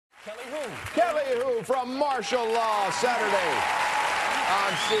Kelly Who from Martial Law Saturday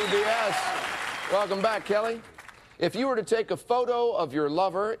on CBS. Welcome back, Kelly. If you were to take a photo of your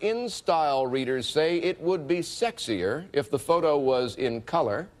lover in style, readers say it would be sexier if the photo was in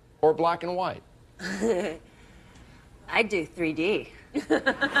color or black and white. I'd do 3D.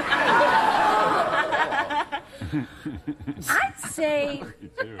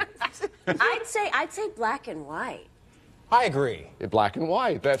 I'd say black and white. I agree. Black and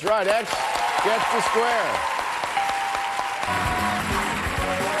white, that's right. X gets the square.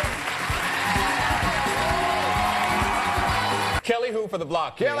 Kelly Who for the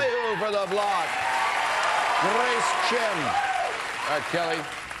block. Kelly Who for the block. Grace Chen. All right, Kelly.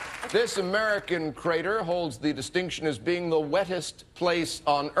 This American crater holds the distinction as being the wettest place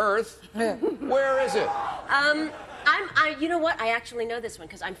on Earth. Where is it? You know what? I actually know this one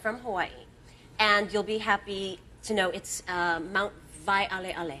because I'm from Hawaii, and you'll be happy to know it's Mount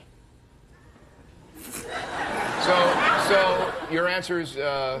Waialeale. So your answer is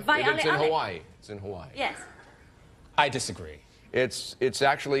it's in Hawaii. It's in Hawaii. Yes. I disagree. It's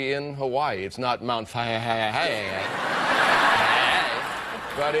actually in Hawaii. It's not Mount Waialeale,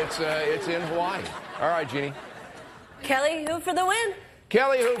 but it's in Hawaii. All right, Jeannie. Kelly Who for the win.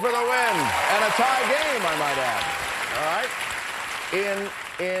 Kelly Who for the win, and a tie game, I might add. All right.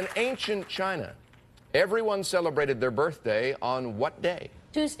 In ancient China, everyone celebrated their birthday on what day?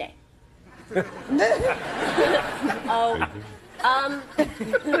 Tuesday. Okay.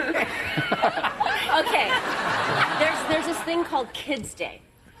 There's this thing called Kids Day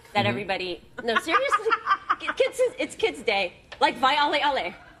that everybody. No, seriously, it's Kids Day, like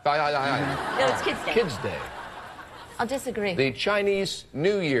Waialeale. No, it's Kids Day. Kids Day. I'll disagree. The Chinese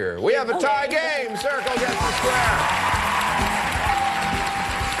New Year. We have a tie game. Circle gets the square.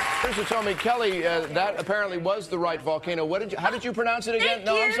 Producer told me, Kelly, that apparently was the right volcano. How did you pronounce it again?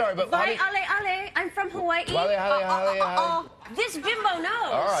 Thank you. I'm sorry, but Waialeale. I'm from Hawaii. Waialeale. This bimbo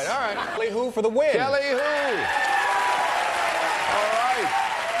knows. All right. Kelly Who for the win. Kelly Who. All right.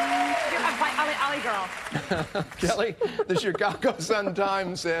 You're a Waialeale girl. Kelly, the Chicago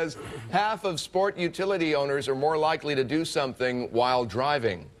Sun-Times says half of sport utility owners are more likely to do something while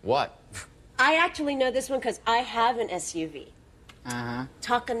driving. What? I actually know this one because I have an SUV.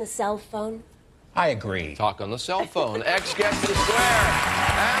 Talk on the cell phone. I agree. Talk on the cell phone. X gets the square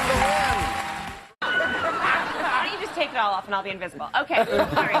and the win. Why don't you just take it all off and I'll be invisible? Okay. All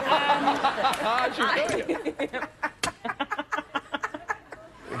right. She's doing it.